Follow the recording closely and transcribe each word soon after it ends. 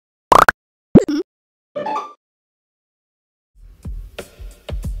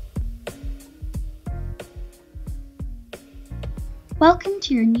Welcome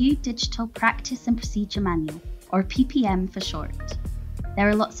to your new Digital Practice and Procedure Manual, or PPM for short. There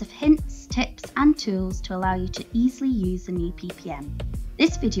are lots of hints, tips and tools to allow you to easily use the new PPM.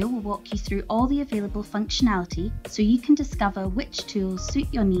 This video will walk you through all the available functionality so you can discover which tools suit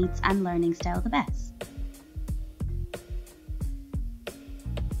your needs and learning style the best.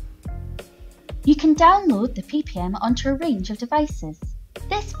 You can download the PPM onto a range of devices.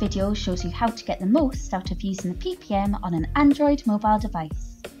 This video shows you how to get the most out of using the PPM on an Android mobile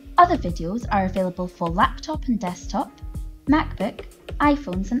device. Other videos are available for laptop and desktop, MacBook,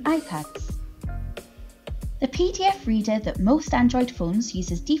 iPhones and iPads. The PDF reader that most Android phones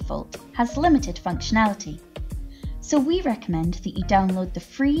use as default has limited functionality, so we recommend that you download the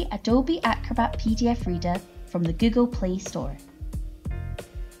free Adobe Acrobat PDF reader from the Google Play Store.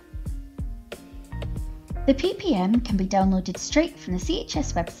 The PPM can be downloaded straight from the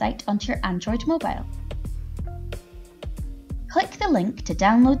CHS website onto your Android mobile. Click the link to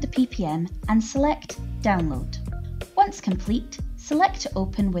download the PPM and select Download. Once complete, select to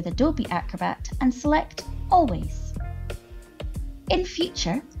open with Adobe Acrobat and select Always. In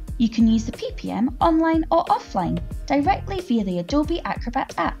future, you can use the PPM online or offline, directly via the Adobe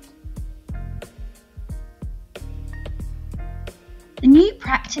Acrobat app. The new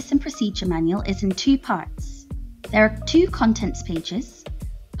Practice and Procedure Manual is in two parts. There are two contents pages.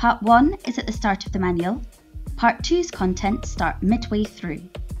 Part 1 is at the start of the manual. Part 2's contents start midway through.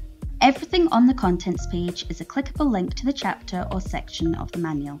 Everything on the contents page is a clickable link to the chapter or section of the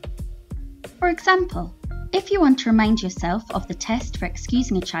manual. For example, if you want to remind yourself of the test for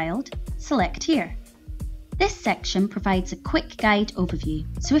excusing a child, select here. This section provides a quick guide overview,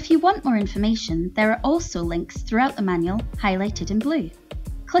 so if you want more information, there are also links throughout the manual highlighted in blue.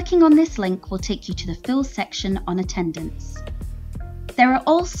 Clicking on this link will take you to the full section on attendance. There are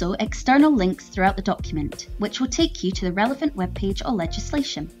also external links throughout the document, which will take you to the relevant webpage or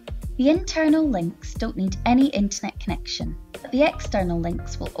legislation. The internal links don't need any internet connection, but the external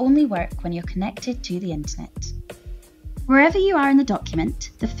links will only work when you're connected to the internet. Wherever you are in the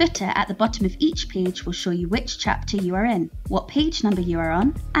document, the footer at the bottom of each page will show you which chapter you are in, what page number you are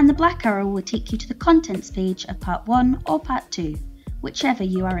on, and the black arrow will take you to the contents page of Part 1 or Part 2, whichever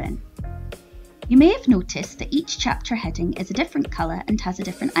you are in. You may have noticed that each chapter heading is a different colour and has a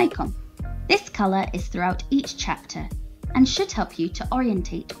different icon. This colour is throughout each chapter and should help you to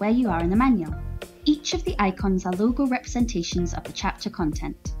orientate where you are in the manual. Each of the icons are logo representations of the chapter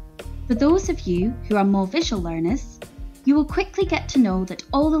content. For those of you who are more visual learners, you will quickly get to know that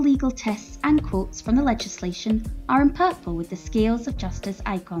all the legal tests and quotes from the legislation are in purple with the scales of justice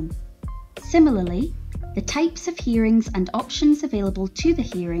icon. Similarly, the types of hearings and options available to the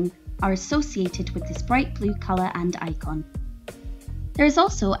hearing are associated with this bright blue colour and icon. There is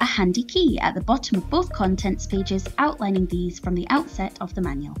also a handy key at the bottom of both contents pages outlining these from the outset of the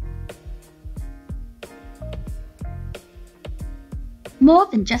manual. More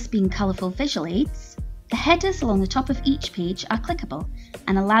than just being colourful visual aids, the headers along the top of each page are clickable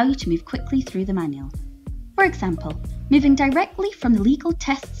and allow you to move quickly through the manual. For example, moving directly from the Legal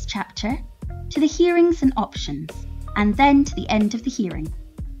Tests chapter to the Hearings and Options, and then to the end of the hearing.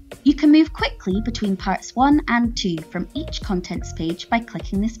 You can move quickly between parts 1 and 2 from each contents page by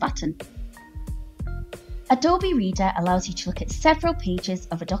clicking this button. Adobe Reader allows you to look at several pages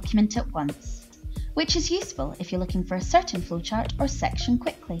of a document at once, which is useful if you're looking for a certain flowchart or section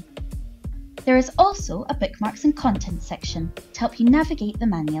quickly. There is also a Bookmarks and Content section to help you navigate the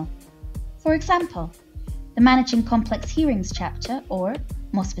manual. For example, the Managing Complex Hearings chapter, or,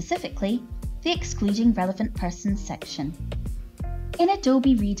 more specifically, the Excluding Relevant Persons section. In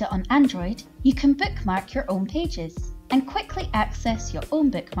Adobe Reader on Android, you can bookmark your own pages and quickly access your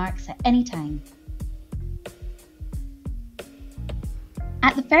own bookmarks at any time.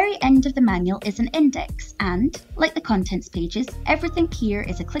 At the very end of the manual is an index and, like the contents pages, everything here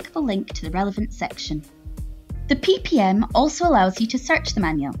is a clickable link to the relevant section. The PPM also allows you to search the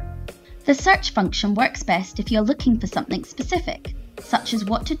manual. The search function works best if you're looking for something specific, such as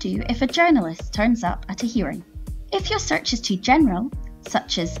what to do if a journalist turns up at a hearing. If your search is too general,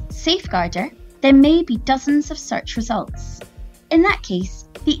 such as safeguarder, there may be dozens of search results. In that case,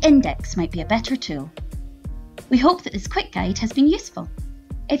 the index might be a better tool. We hope that this quick guide has been useful.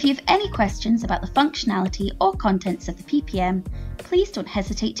 If you have any questions about the functionality or contents of the PPM, please don't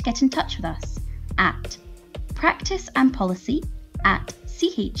hesitate to get in touch with us at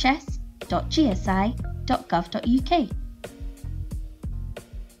practiceandpolicy@chs.gsi.gov.uk.